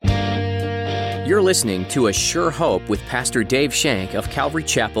You're listening to A Sure Hope with Pastor Dave Shank of Calvary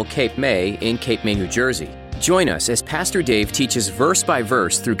Chapel, Cape May in Cape May, New Jersey. Join us as Pastor Dave teaches verse by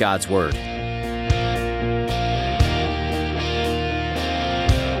verse through God's Word.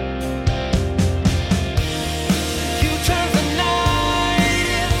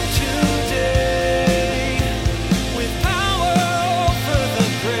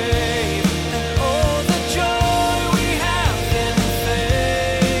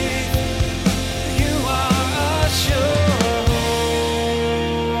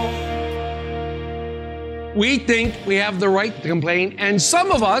 We think we have the right to complain, and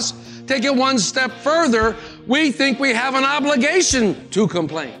some of us take it one step further. We think we have an obligation to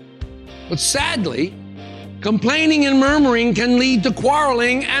complain. But sadly, complaining and murmuring can lead to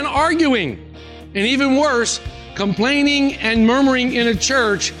quarreling and arguing. And even worse, complaining and murmuring in a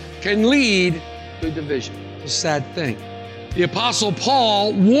church can lead to division. It's a sad thing. The Apostle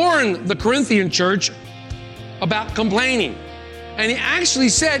Paul warned the Corinthian church about complaining. And he actually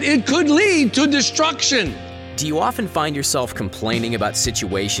said it could lead to destruction. Do you often find yourself complaining about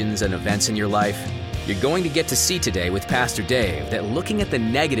situations and events in your life? You're going to get to see today with Pastor Dave that looking at the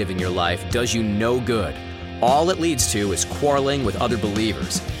negative in your life does you no good. All it leads to is quarreling with other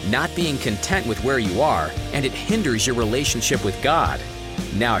believers, not being content with where you are, and it hinders your relationship with God.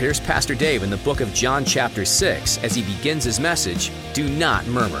 Now here's Pastor Dave in the book of John chapter 6 as he begins his message, Do Not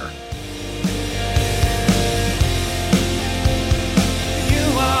Murmur.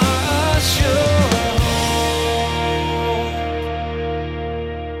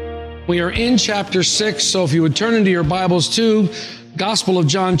 We are in chapter 6, so if you would turn into your Bibles to Gospel of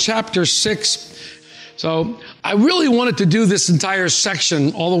John chapter 6. So I really wanted to do this entire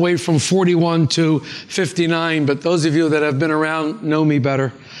section all the way from 41 to 59, but those of you that have been around know me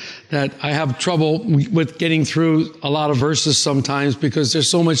better, that I have trouble with getting through a lot of verses sometimes because there's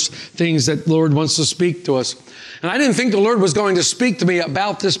so much things that the Lord wants to speak to us. And I didn't think the Lord was going to speak to me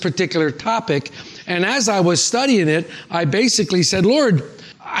about this particular topic. And as I was studying it, I basically said, Lord,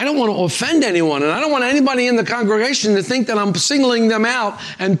 I don't want to offend anyone, and I don't want anybody in the congregation to think that I'm singling them out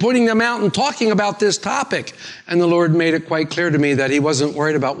and putting them out and talking about this topic. And the Lord made it quite clear to me that He wasn't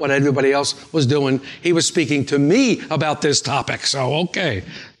worried about what everybody else was doing. He was speaking to me about this topic. So, okay.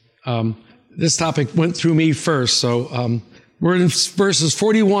 This topic went through me first. So, we're in verses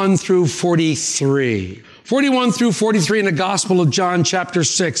 41 through 43. 41 through 43 in the Gospel of John chapter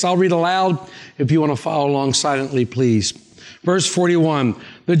 6. I'll read aloud. If you want to follow along silently, please. Verse 41,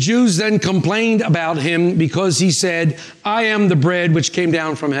 the Jews then complained about him because he said, I am the bread which came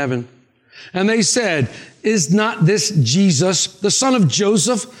down from heaven. And they said, is not this Jesus, the son of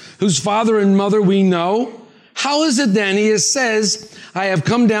Joseph, whose father and mother we know? How is it then he says, I have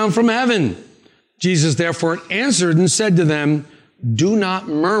come down from heaven? Jesus therefore answered and said to them, do not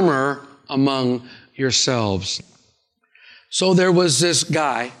murmur among yourselves. So there was this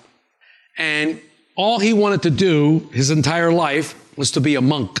guy, and all he wanted to do his entire life was to be a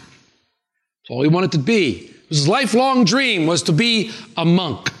monk. That's all he wanted to be. His lifelong dream was to be a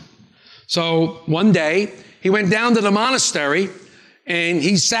monk. So one day, he went down to the monastery and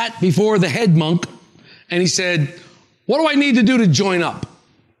he sat before the head monk and he said, what do I need to do to join up?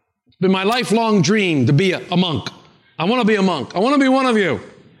 It's been my lifelong dream to be a monk. I want to be a monk. I want to be one of you.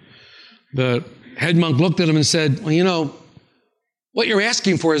 The head monk looked at him and said, well, you know, what you're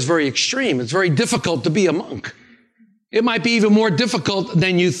asking for is very extreme. It's very difficult to be a monk. It might be even more difficult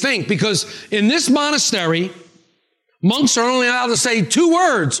than you think because in this monastery, monks are only allowed to say 2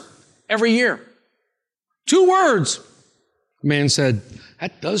 words every year. 2 words. The man said,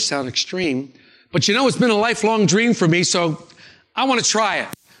 that does sound extreme, but you know, it's been a lifelong dream for me, so I want to try it.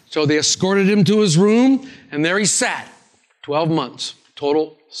 So they escorted him to his room, and there he sat, 12 months,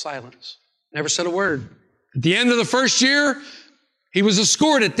 total silence. Never said a word. At the end of the first year, he was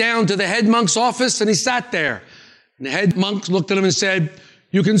escorted down to the head monk's office and he sat there. And the head monk looked at him and said,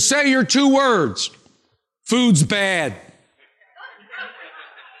 you can say your 2 words. Food's bad.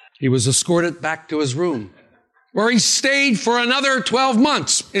 He was escorted back to his room where he stayed for another 12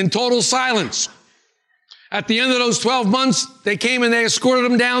 months in total silence. At the end of those 12 months, they came and they escorted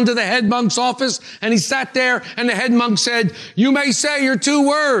him down to the head monk's office and he sat there and the head monk said, you may say your 2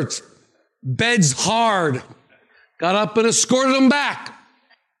 words. Bed's hard. Got up and escorted him back.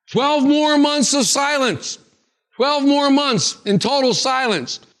 12 more months of silence. 12 more months in total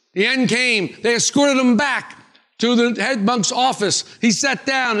silence. The end came. They escorted him back to the head monk's office. He sat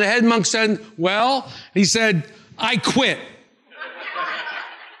down and the head monk said, well, he said, I quit.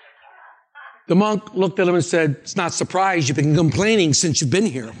 The monk looked at him and said, it's not surprised you've been complaining since you've been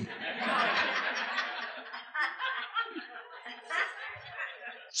here.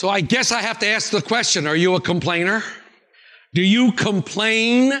 So I guess I have to ask the question, are you a complainer? Do you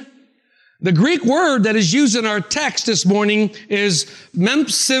complain? The Greek word that is used in our text this morning is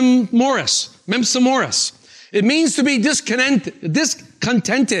memsimoros. Memsimoros. It means to be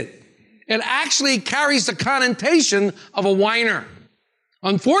discontented. It actually carries the connotation of a whiner.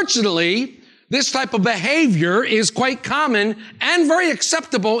 Unfortunately, this type of behavior is quite common and very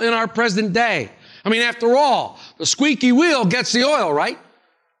acceptable in our present day. I mean, after all, the squeaky wheel gets the oil, right?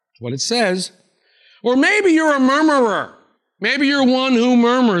 That's what it says. Or maybe you're a murmurer. Maybe you're one who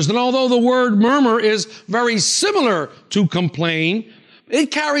murmurs. And although the word murmur is very similar to complain,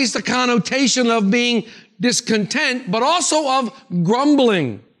 it carries the connotation of being discontent, but also of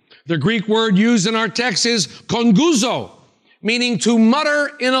grumbling. The Greek word used in our text is konguzo, meaning to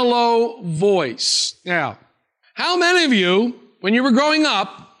mutter in a low voice. Now, how many of you, when you were growing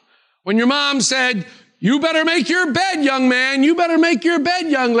up, when your mom said, "You better make your bed, young man. You better make your bed,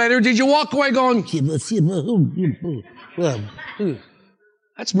 young lady," did you walk away going,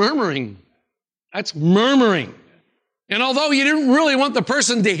 that's murmuring. That's murmuring. And although you didn't really want the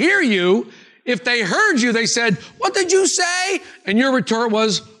person to hear you, if they heard you, they said, "What did you say?" And your retort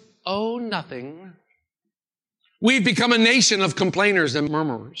was, "Oh, nothing." We've become a nation of complainers and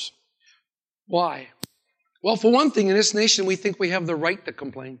murmurers. Why? Well, for one thing, in this nation, we think we have the right to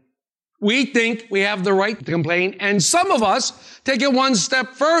complain. We think we have the right to complain, and some of us take it one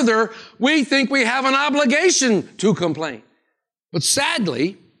step further. We think we have an obligation to complain. But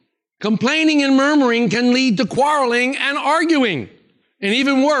sadly, complaining and murmuring can lead to quarreling and arguing. And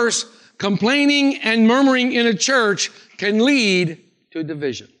even worse, complaining and murmuring in a church can lead to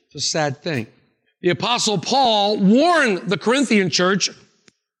division. It's a sad thing. The Apostle Paul warned the Corinthian church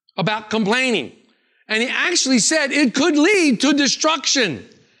about complaining. And he actually said it could lead to destruction.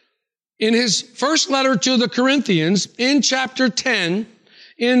 In his first letter to the Corinthians, in chapter 10,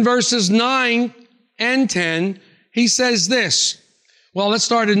 in verses 9 and 10, he says this. Well, let's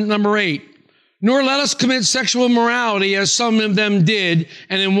start in number 8. "Nor let us commit sexual immorality as some of them did,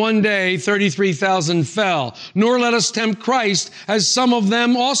 and in one day 33,000 fell. Nor let us tempt Christ as some of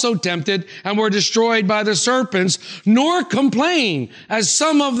them also tempted and were destroyed by the serpents. Nor complain as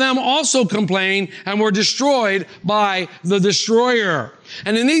some of them also complained and were destroyed by the destroyer."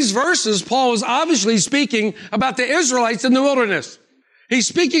 And in these verses, Paul is obviously speaking about the Israelites in the wilderness. He's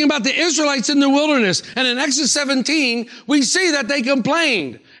speaking about the Israelites in the wilderness. And in Exodus 17, we see that they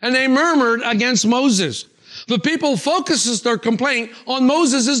complained and they murmured against Moses. The people focuses their complaint on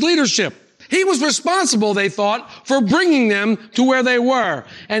Moses' leadership. He was responsible, they thought, for bringing them to where they were.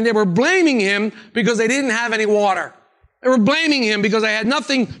 And they were blaming him because they didn't have any water. They were blaming him because they had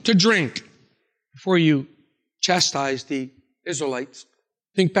nothing to drink. Before you chastise the Israelites,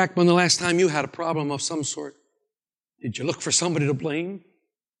 think back when the last time you had a problem of some sort. Did you look for somebody to blame?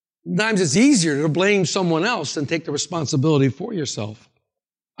 Sometimes it's easier to blame someone else than take the responsibility for yourself.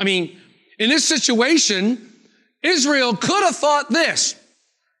 I mean, in this situation, Israel could have thought this.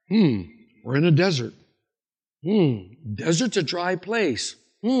 We're in a desert. Desert's a dry place.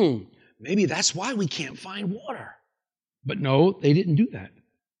 Maybe that's why we can't find water. But no, they didn't do that.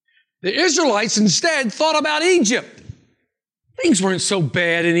 The Israelites instead thought about Egypt. Things weren't so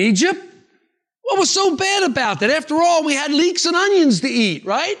bad in Egypt. What was so bad about that? After all, we had leeks and onions to eat,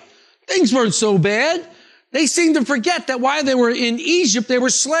 right? Things weren't so bad. They seemed to forget that while they were in Egypt, they were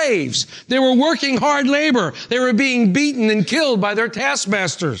slaves. They were working hard labor. They were being beaten and killed by their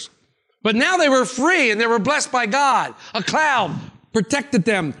taskmasters. But now they were free and they were blessed by God. A cloud protected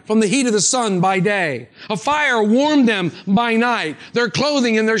them from the heat of the sun by day. A fire warmed them by night. Their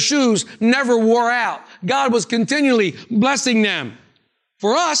clothing and their shoes never wore out. God was continually blessing them.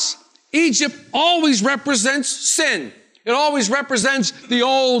 For us, Egypt always represents sin. It always represents the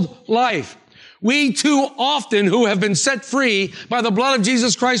old life. We too often, who have been set free by the blood of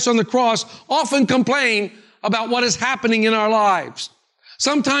Jesus Christ on the cross, often complain about what is happening in our lives.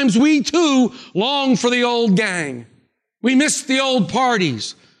 Sometimes we too long for the old gang. We miss the old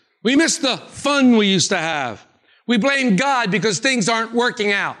parties. We miss the fun we used to have. We blame God because things aren't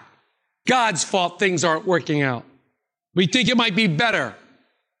working out. God's fault things aren't working out. We think it might be better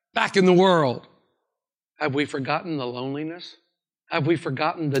back in the world. Have we forgotten the loneliness? Have we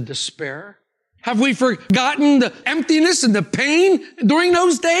forgotten the despair? Have we forgotten the emptiness and the pain during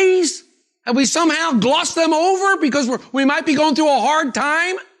those days? Have we somehow glossed them over because we might be going through a hard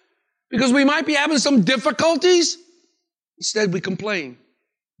time? Because we might be having some difficulties? Instead, we complain.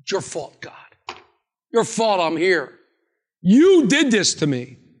 It's your fault, God. Your fault I'm here. You did this to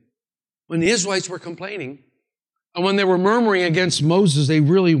me. When the Israelites were complaining, and when they were murmuring against Moses, they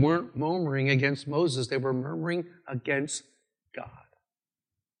really weren't murmuring against Moses. They were murmuring against God.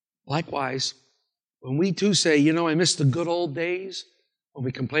 Likewise, when we too say, I miss the good old days, when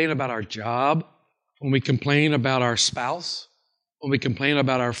we complain about our job, when we complain about our spouse, when we complain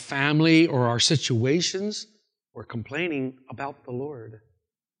about our family or our situations, we're complaining about the Lord.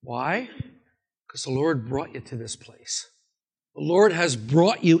 Why? Because the Lord brought you to this place. The Lord has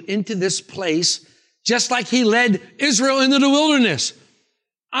brought you into this place just like He led Israel into the wilderness.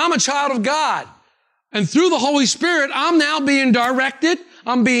 I'm a child of God. And through the Holy Spirit, I'm now being directed,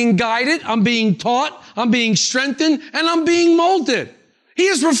 I'm being guided, I'm being taught, I'm being strengthened, and I'm being molded. He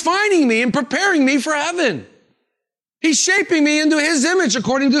is refining me and preparing me for heaven. He's shaping me into His image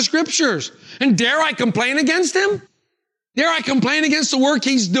according to Scriptures. And dare I complain against Him? Dare I complain against the work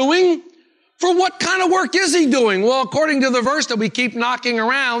He's doing? For what kind of work is He doing? Well, according to the verse that we keep knocking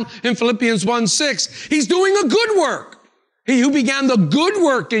around in Philippians 1:6, He's doing a good work. He who began the good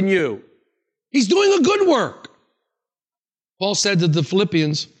work in you. He's doing a good work. Paul said to the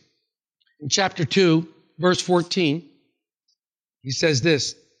Philippians in chapter 2, verse 14, he says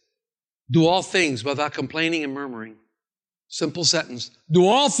this, do all things without complaining and murmuring. Simple sentence. Do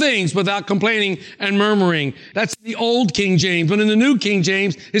all things without complaining and murmuring. That's the old King James. But in the new King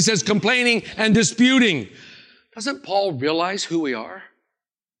James, it says complaining and disputing. Doesn't Paul realize who we are?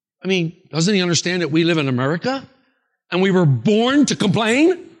 Doesn't he understand that we live in America? And we were born to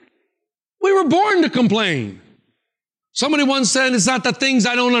complain? We were born to complain. Somebody once said, it's not the things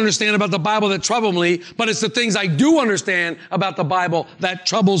I don't understand about the Bible that trouble me, but it's the things I do understand about the Bible that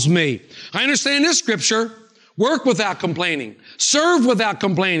troubles me. I understand this scripture. Work without complaining. Serve without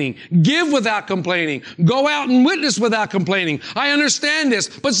complaining. Give without complaining. Go out and witness without complaining. I understand this,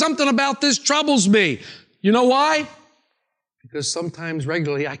 but something about this troubles me. You know why? Because sometimes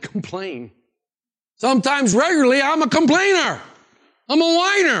regularly I complain. Sometimes regularly I'm a complainer. I'm a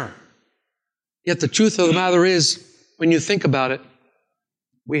whiner. Yet the truth of the matter is, when you think about it,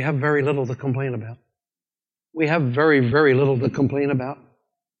 we have very little to complain about. We have very, very little to complain about.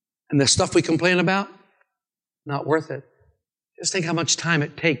 And the stuff we complain about, not worth it. Just think how much time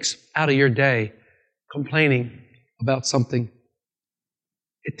it takes out of your day complaining about something.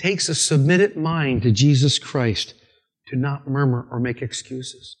 It takes a submitted mind to Jesus Christ to not murmur or make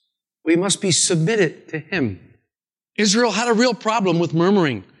excuses. We must be submitted to Him. Israel had a real problem with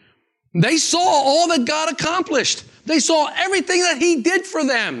murmuring. They saw all that God accomplished. They saw everything that He did for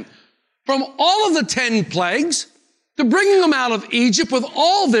them. From all of the 10 plagues to bringing them out of Egypt with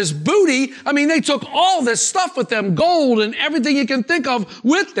all this booty. They took all this stuff with them, gold and everything you can think of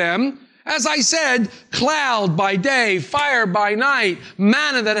with them. As I said, cloud by day, fire by night,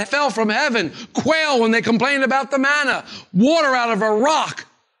 manna that fell from heaven, quail when they complained about the manna, water out of a rock.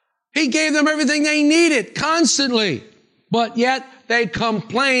 He gave them everything they needed constantly. But yet they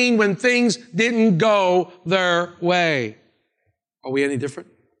complained when things didn't go their way. Are we any different?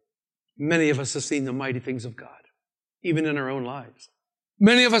 Many of us have seen the mighty things of God, even in our own lives.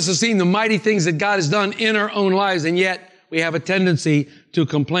 Many of us have seen the mighty things that God has done in our own lives, and yet we have a tendency to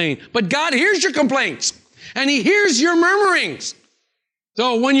complain. But God hears your complaints, and He hears your murmurings.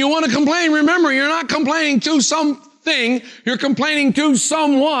 So when you want to complain, remember, you're not complaining to something, you're complaining to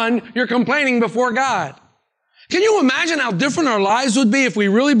someone, you're complaining before God. Can you imagine how different our lives would be if we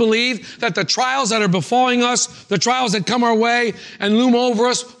really believed that the trials that are befalling us, the trials that come our way and loom over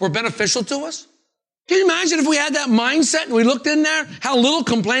us, were beneficial to us? Can you imagine if we had that mindset and we looked in there, how little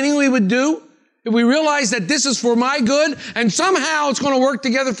complaining we would do? If we realized that this is for my good and somehow it's going to work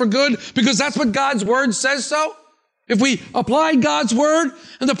together for good because that's what God's Word says so? If we applied God's Word,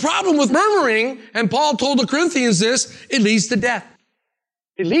 and the problem with murmuring, and Paul told the Corinthians this, it leads to death.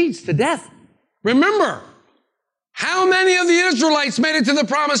 It leads to death. Remember, how many of the Israelites made it to the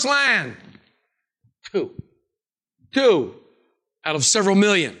promised land? 2. 2 out of several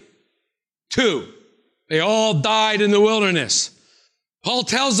million. 2. They all died in the wilderness. Paul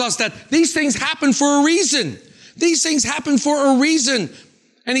tells us that these things happen for a reason. These things happen for a reason.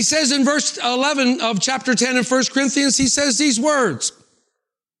 And he says in verse 11 of chapter 10 of 1 Corinthians, he says these words.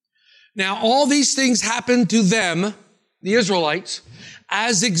 Now, all these things happened to them, the Israelites,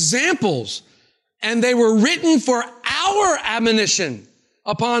 as examples, and they were written for our admonition,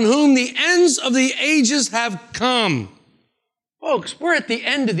 upon whom the ends of the ages have come. Folks, we're at the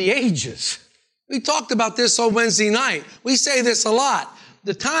end of the ages. We talked about this on Wednesday night. We say this a lot.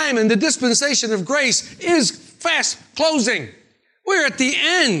 The time and the dispensation of grace is fast closing. We're at the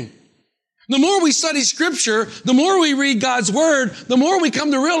end. The more we study Scripture, the more we read God's Word, the more we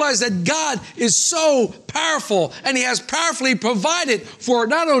come to realize that God is so powerful and He has powerfully provided for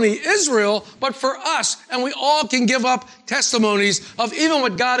not only Israel, but for us. And we all can give up testimonies of even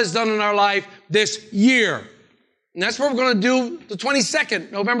what God has done in our life this year. And that's what we're going to do the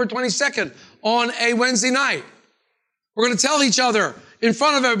 22nd, November 22nd, on a Wednesday night. We're going to tell each other in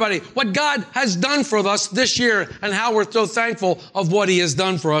front of everybody what God has done for us this year and how we're so thankful of what He has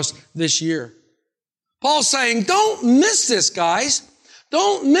done for us this year. Paul's saying, don't miss this, guys.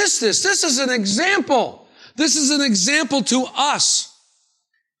 Don't miss this. This is an example. This is an example to us.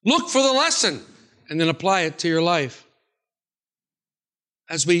 Look for the lesson and then apply it to your life.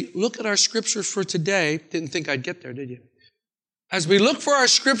 As we look at our scriptures for today, didn't think I'd get there, did you? As we look for our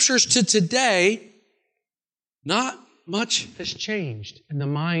scriptures to today, not much has changed in the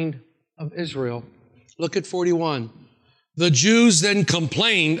mind of Israel. Look at 41. The Jews then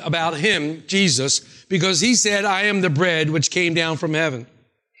complained about Him, Jesus, because He said, I am the bread which came down from heaven.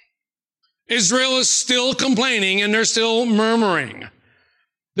 Israel is still complaining and they're still murmuring.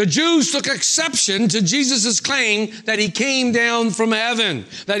 The Jews took exception to Jesus' claim that He came down from heaven,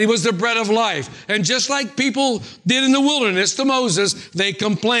 that He was the bread of life. And just like people did in the wilderness to Moses, they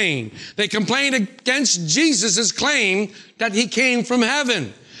complained. They complained against Jesus' claim that He came from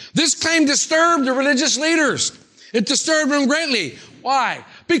heaven. This claim disturbed the religious leaders. It disturbed them greatly. Why?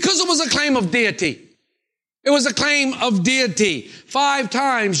 Because it was a claim of deity. It was a claim of deity. 5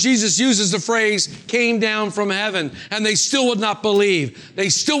 times Jesus uses the phrase, came down from heaven, and they still would not believe. They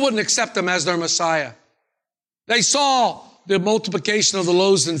still wouldn't accept Him as their Messiah. They saw the multiplication of the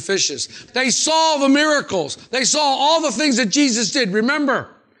loaves and fishes. They saw the miracles. They saw all the things that Jesus did. Remember,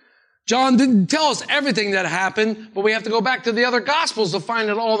 John didn't tell us everything that happened, but we have to go back to the other Gospels to find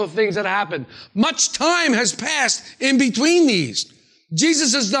out all the things that happened. Much time has passed in between these.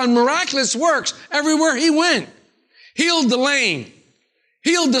 Jesus has done miraculous works everywhere He went. Healed the lame,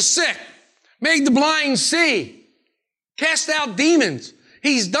 healed the sick, made the blind see, cast out demons.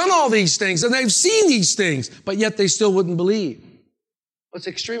 He's done all these things, and they've seen these things, but yet they still wouldn't believe. What's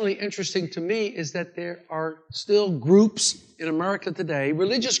extremely interesting to me is that there are still groups in America today,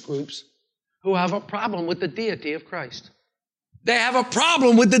 religious groups, who have a problem with the deity of Christ. They have a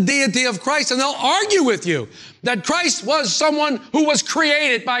problem with the deity of Christ, and they'll argue with you that Christ was someone who was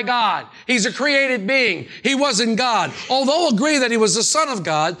created by God. He's a created being. He wasn't God. They'll agree that He was the Son of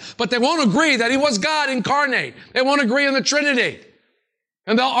God, but they won't agree that He was God incarnate. They won't agree on the Trinity.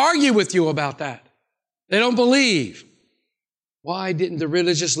 And they'll argue with you about that. They don't believe. Why didn't the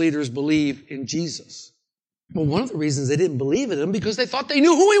religious leaders believe in Jesus? Well, one of the reasons they didn't believe in Him because they thought they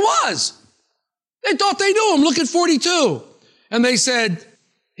knew who He was. They thought they knew Him. Look at 42. And they said,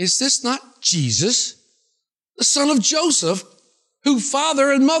 is this not Jesus, the son of Joseph, who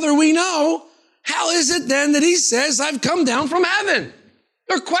father and mother we know? How is it then that He says, I've come down from heaven?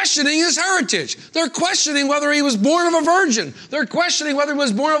 They're questioning His heritage. They're questioning whether He was born of a virgin. They're questioning whether He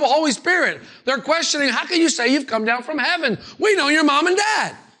was born of a Holy Spirit. They're questioning, how can you say you've come down from heaven? We know your mom and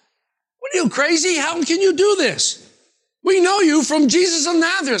dad. What are you, crazy? How can you do this? We know you from Jesus of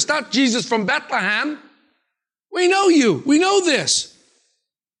Nazareth, not Jesus from Bethlehem. We know you. We know this.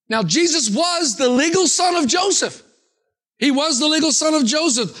 Now, Jesus was the legal son of Joseph. He was the legal son of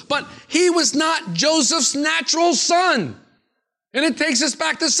Joseph, but He was not Joseph's natural son. And it takes us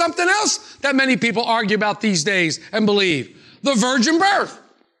back to something else that many people argue about these days and believe. The virgin birth.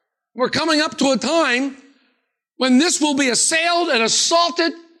 We're coming up to a time when this will be assailed and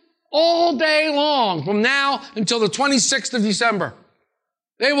assaulted all day long from now until the 26th of December.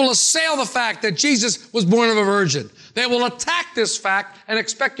 They will assail the fact that Jesus was born of a virgin. They will attack this fact and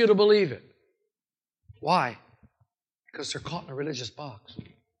expect you to believe it. Why? Because they're caught in a religious box.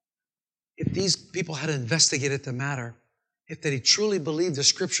 If these people had investigated the matter, if they truly believed the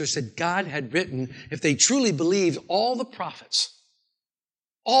scriptures that God had written, if they truly believed all the prophets,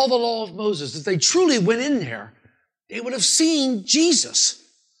 all the law of Moses, if they truly went in there, they would have seen Jesus.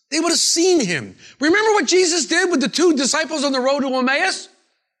 They would have seen Him. Remember what Jesus did with the 2 disciples on the road to Emmaus?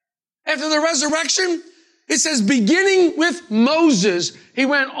 After the resurrection, it says, beginning with Moses, He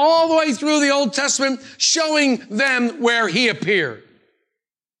went all the way through the Old Testament, showing them where He appeared.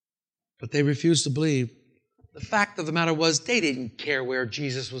 But they refused to believe. The fact of the matter was, they didn't care where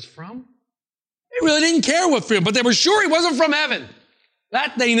Jesus was from. They really didn't care what from, but they were sure He wasn't from heaven.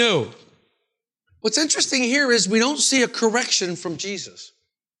 That they knew. What's interesting here is we don't see a correction from Jesus.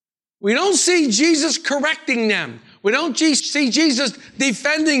 We don't see Jesus correcting them. We don't see Jesus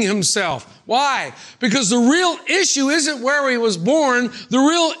defending Himself. Why? Because the real issue isn't where He was born. The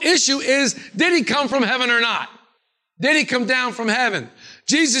real issue is, did He come from heaven or not? Did He come down from heaven?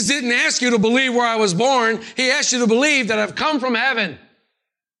 Jesus didn't ask you to believe where I was born. He asked you to believe that I've come from heaven.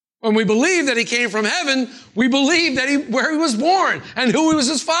 When we believe that He came from heaven, we believe that where He was born and who He was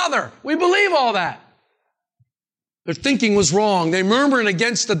His father. We believe all that. Their thinking was wrong. They murmured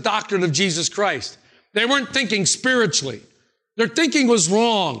against the doctrine of Jesus Christ. They weren't thinking spiritually. Their thinking was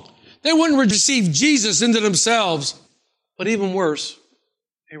wrong. They wouldn't receive Jesus into themselves. But even worse,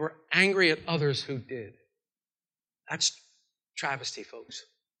 they were angry at others who did. That's travesty, folks.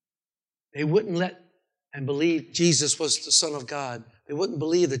 They wouldn't let and believe Jesus was the Son of God. They wouldn't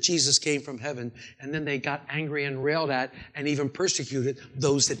believe that Jesus came from heaven. And then they got angry and railed at and even persecuted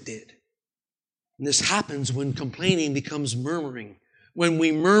those that did. And this happens when complaining becomes murmuring. When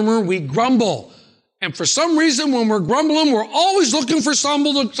we murmur, we grumble. And for some reason, when we're grumbling, we're always looking for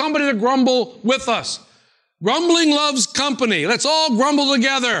somebody to grumble with us. Grumbling loves company. Let's all grumble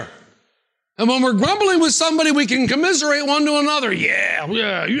together. And when we're grumbling with somebody, we can commiserate one to another. Yeah,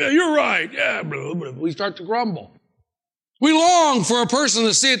 you're right. Yeah, blah, blah. We start to grumble. We long for a person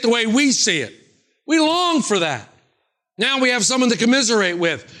to see it the way we see it. We long for that. Now we have someone to commiserate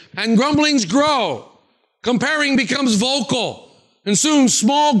with. And grumblings grow. Comparing becomes vocal. And soon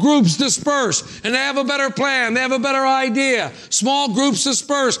small groups disperse. And they have a better plan. They have a better idea. Small groups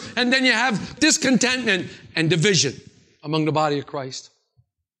disperse. And then you have discontentment and division among the body of Christ.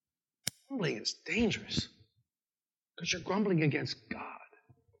 Grumbling is dangerous because you're grumbling against God.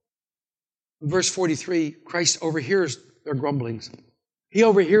 In verse 43, Christ overhears their grumblings. He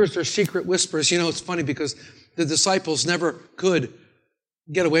overhears their secret whispers. You know, it's funny because the disciples never could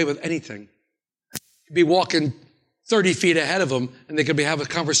get away with anything. He'd be walking 30 feet ahead of them, and they could have a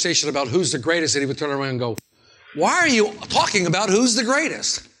conversation about who's the greatest, and he would turn around and go, why are you talking about who's the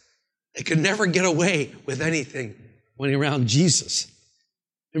greatest? They could never get away with anything when you're around Jesus.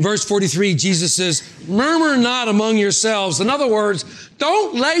 In verse 43, Jesus says, murmur not among yourselves. In other words,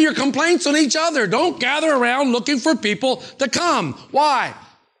 don't lay your complaints on each other. Don't gather around looking for people to come. Why?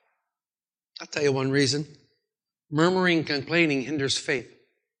 I'll tell you one reason. Murmuring and complaining hinders faith.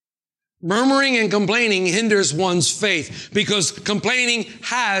 Murmuring and complaining hinders one's faith because complaining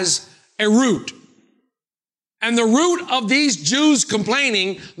has a root. And the root of these Jews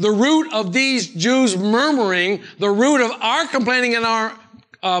complaining, the root of these Jews murmuring, the root of our complaining and our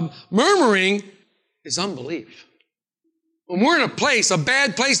murmuring is unbelief. When we're in a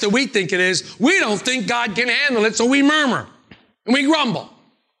bad place that we think it is, we don't think God can handle it, so we murmur and we grumble.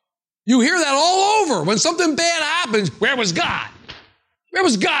 You hear that all over. When something bad happens, where was God? Where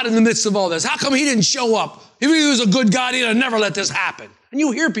was God in the midst of all this? How come he didn't show up? If he was a good God, he'd have never let this happen. And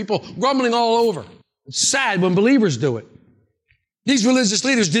you hear people grumbling all over. It's sad when believers do it. These religious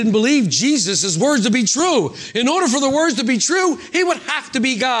leaders didn't believe Jesus' words to be true. In order for the words to be true, he would have to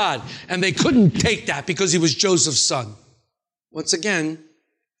be God. And they couldn't take that because he was Joseph's son. Once again,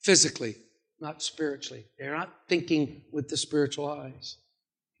 physically, not spiritually. They're not thinking with the spiritual eyes.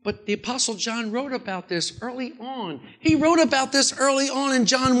 But the Apostle John wrote about this early on. He wrote about this early on in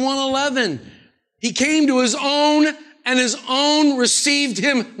John 1:11. He came to his own, and his own received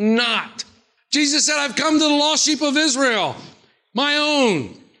him not. Jesus said, I've come to the lost sheep of Israel, my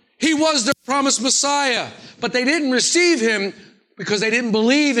own. He was the promised Messiah, but they didn't receive him because they didn't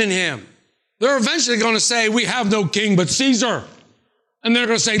believe in him. They're eventually going to say, we have no king but Caesar. And they're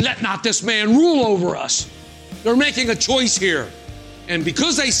going to say, let not this man rule over us. They're making a choice here. And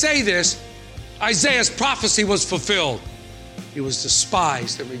because they say this, Isaiah's prophecy was fulfilled. He was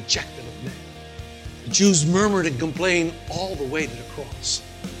despised and rejected of men. The Jews murmured and complained all the way to the cross.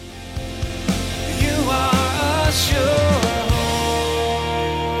 You are a sure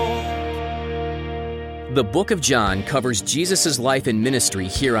hope. The book of John covers Jesus' life and ministry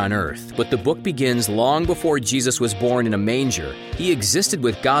here on earth, but the book begins long before Jesus was born in a manger. He existed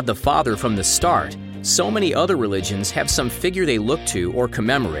with God the Father from the start. So many other religions have some figure they look to or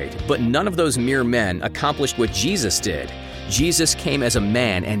commemorate, but none of those mere men accomplished what Jesus did. Jesus came as a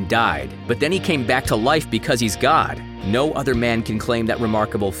man and died, but then he came back to life because he's God. No other man can claim that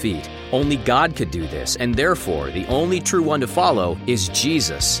remarkable feat. Only God could do this, and therefore, the only true one to follow is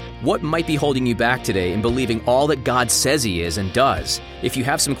Jesus. What might be holding you back today in believing all that God says he is and does? If you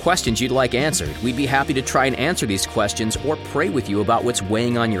have some questions you'd like answered, we'd be happy to try and answer these questions or pray with you about what's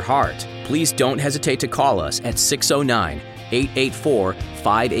weighing on your heart. Please don't hesitate to call us at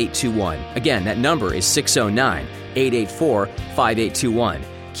 609-884-5821. Again, that number is 609-884-5821.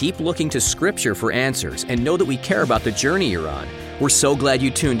 Keep looking to Scripture for answers and know that we care about the journey you're on. We're so glad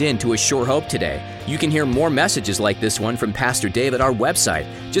you tuned in to A Sure Hope today. You can hear more messages like this one from Pastor Dave at our website.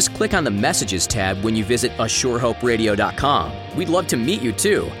 Just click on the Messages tab when you visit ASureHopeRadio.com. We'd love to meet you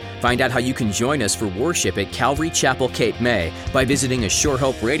too. Find out how you can join us for worship at Calvary Chapel, Cape May by visiting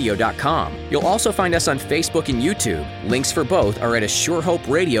ASureHopeRadio.com. You'll also find us on Facebook and YouTube. Links for both are at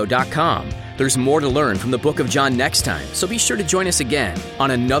ASureHopeRadio.com. There's more to learn from the book of John next time, so be sure to join us again on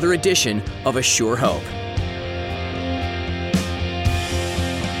another edition of A Sure Hope.